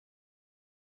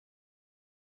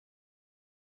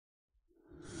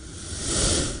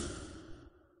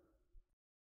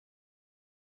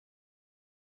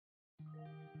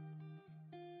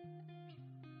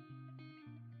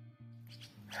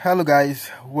Hello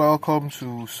guys, welcome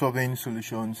to Solving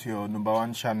Solutions, your number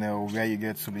one channel where you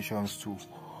get solutions to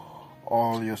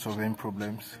all your solving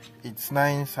problems. It's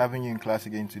nice having you in class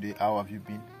again today. How have you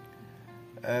been?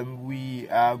 We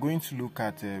are going to look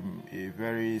at a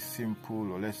very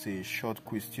simple, or let's say a short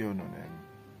question on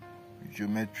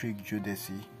geometric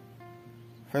geodesy.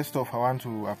 First off, I want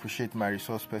to appreciate my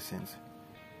resource persons.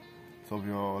 So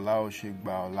your Lao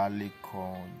Shekba,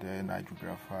 Olalekan, then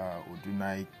hydrographer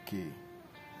Odunaike,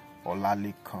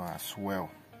 Olalekan as well.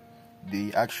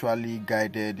 They actually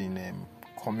guided in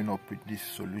coming up with this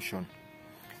solution.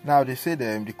 Now they said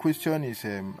the question is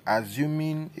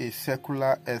assuming a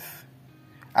circular earth,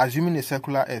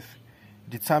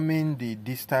 determine the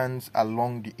distance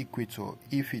along the equator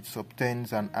if it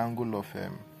subtends an angle of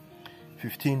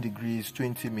 15 degrees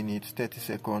 20 minutes 30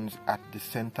 seconds at the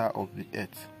center of the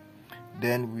earth.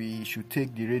 Then we should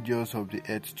take the radius of the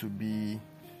earth to be,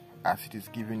 as it is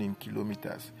given in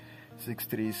kilometers,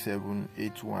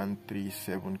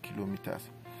 6378137 kilometers.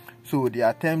 So the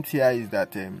attempt here is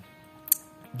that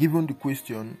given in the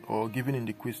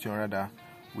question rather,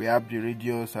 we have the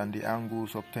radius and the angle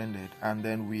subtended, and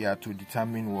then we are to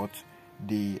determine what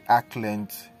the arc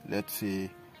length, let's say,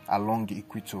 along the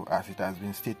equator as it has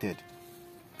been stated.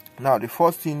 Now the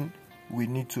first thing we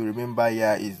need to remember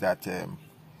here is that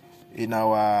in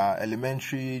our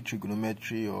elementary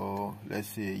trigonometry, or let's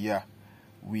say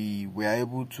we were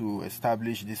able to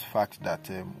establish this fact that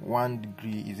 1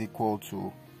 degree is equal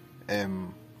to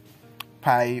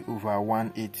pi over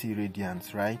 180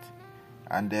 radians, right?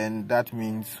 And then that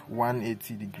means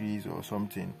 180 degrees or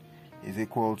something is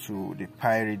equal to the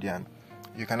pi radian.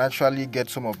 You can actually get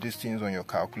some of these things on your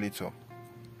calculator.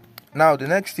 Now the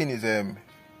next thing is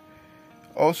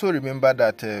also remember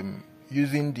that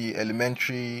using the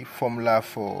elementary formula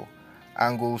for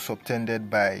angle subtended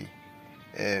by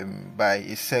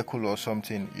a circle or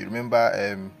something, you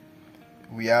remember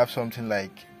we have something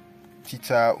like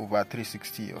theta over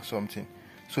 360 or something.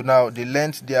 So now the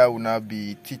length there will now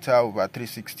be theta over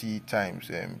 360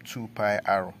 times 2 pi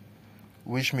r,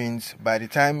 which means by the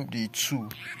time the 2,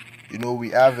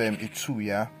 we have a 2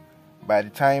 here, by the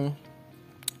time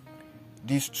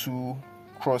these 2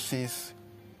 crosses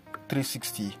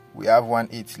 360, we have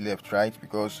 180 left, right?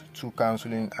 Because 2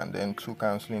 cancelling and then 2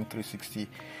 cancelling 360,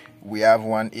 we have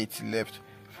 180 left,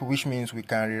 which means we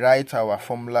can rewrite our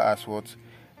formula as what?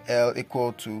 L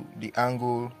equal to the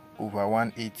angle over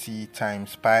 180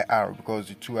 times pi r, because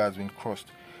the 2 has been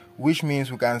crossed, which means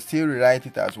we can still rewrite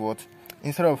it as what?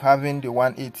 Instead of having the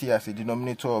 180 as a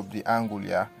denominator of the angle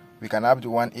here, we can have the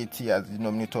 180 as the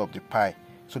denominator of the pi,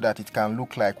 so that it can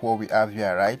look like what we have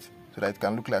here, right?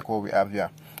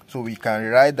 So we can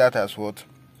rewrite that as what?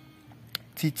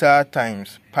 Theta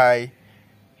times pi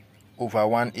over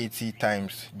 180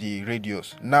 times the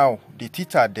radius. Now the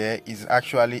theta there is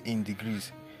actually in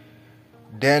degrees.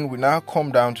 Then we now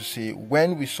come down to say,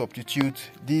 when we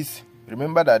substitute this,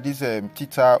 remember that this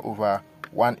theta over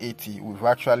 180, we've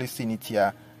actually seen it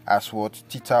here as what?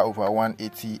 Theta over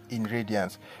 180 in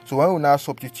radians. So when we now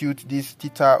substitute this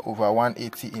theta over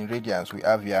 180 in radians we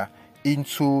have here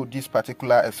into this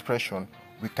particular expression,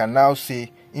 we can now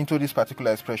say, instead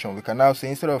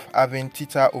of having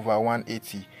theta over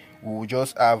 180, we will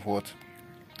just have what?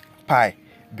 Pi,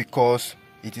 because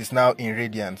it is now in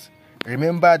radians.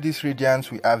 Remember this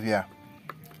radians we have here,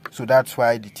 so that's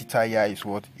why the theta here is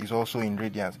what? Is also in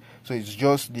radians. So it's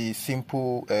just the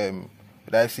simple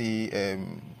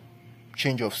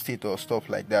change of state or stuff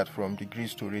like that from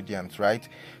degrees to radians, right?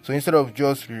 So instead of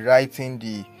just rewriting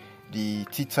the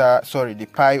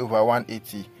pi over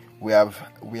 180, we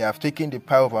have taken the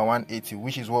pi over 180,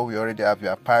 which is what we already have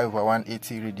here, pi over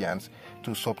 180 radians,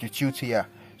 to substitute here.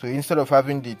 So instead of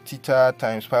having the theta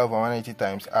times pi over 180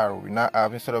 times r, we now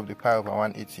have, instead of the pi over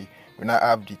 180, we now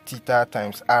have the theta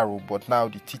times r, but now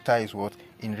the theta is what?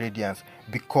 In radians,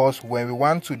 because when we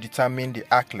want to determine the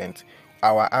arc length,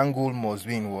 our angle must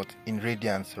be in what? In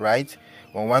radians, right?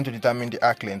 When we want to determine the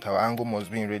arc length, our angle must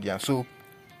be in radians. So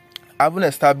having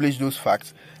established those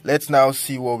facts, let's now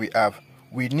see what we have.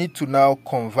 We need to now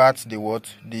convert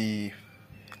the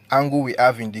angle we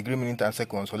have in degree, minute and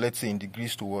seconds, so let's say in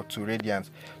degrees to what? To radians.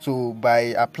 So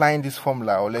by applying this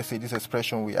formula, or let's say this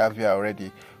expression we have here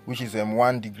already, which is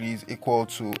 1 degree is equal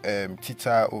to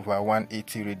theta over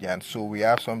 180 radians. So we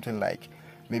have something like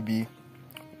maybe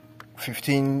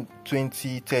 15,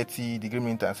 20, 30 degree,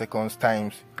 minute and seconds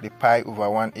times the pi over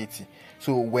 180.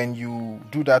 So when you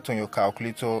do that on your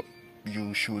calculator,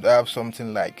 you should have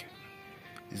something like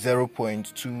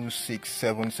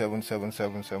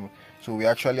 0.267777. So we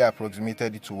actually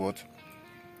approximated it to what?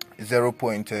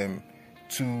 0.26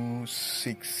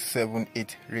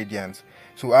 0.2678 radians.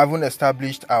 So having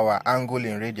established our angle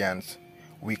in radians,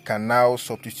 we can now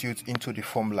substitute into the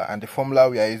formula, and the formula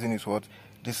we are using is what?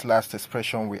 This last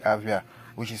expression we have here,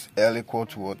 which is L equal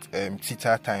to what?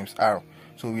 Theta times R.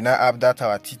 So we now have that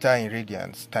our theta in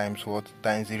radians times what?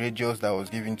 Times the radius that was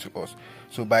given to us.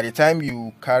 So by the time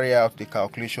you carry out the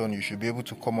calculation, you should be able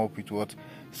to come up with what?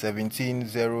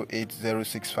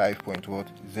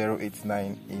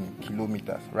 17,08065.089 in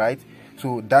kilometers, right?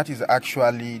 So that is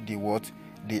actually the what?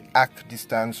 The arc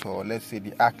distance, or let's say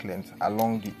the arc length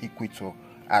along the equator,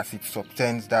 as it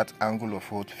subtends that angle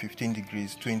of what? 15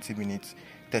 degrees 20 minutes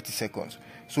 30 seconds.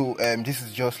 So this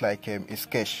is just like a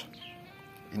sketch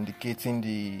indicating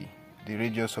the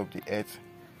radius of the earth,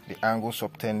 the angle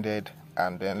subtended,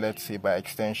 and then let's say by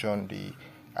extension the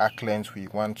arc length we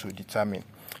want to determine.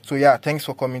 So yeah, thanks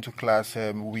for coming to class.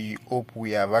 We hope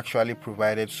we have actually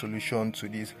provided solution to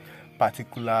this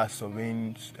particular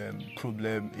surveying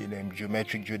problem in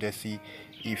geometric geodesy.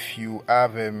 If you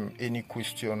have any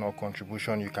question or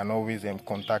contribution, you can always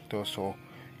contact us, or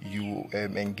you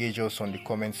engage us on the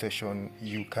comment section.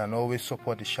 You can always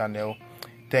support the channel.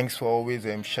 Thanks for always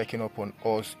checking up on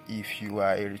us if you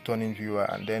are a returning viewer,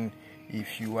 and then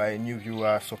if you are a new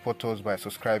viewer, support us by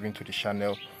subscribing to the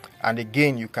channel. And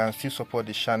again, you can still support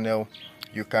the channel.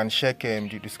 You can check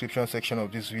the description section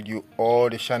of this video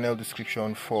or the channel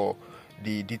description for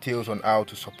the details on how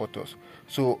to support us.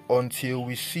 So until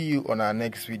we see you on our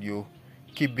next video,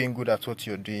 keep being good at what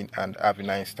you're doing and have a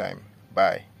nice time.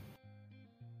 Bye.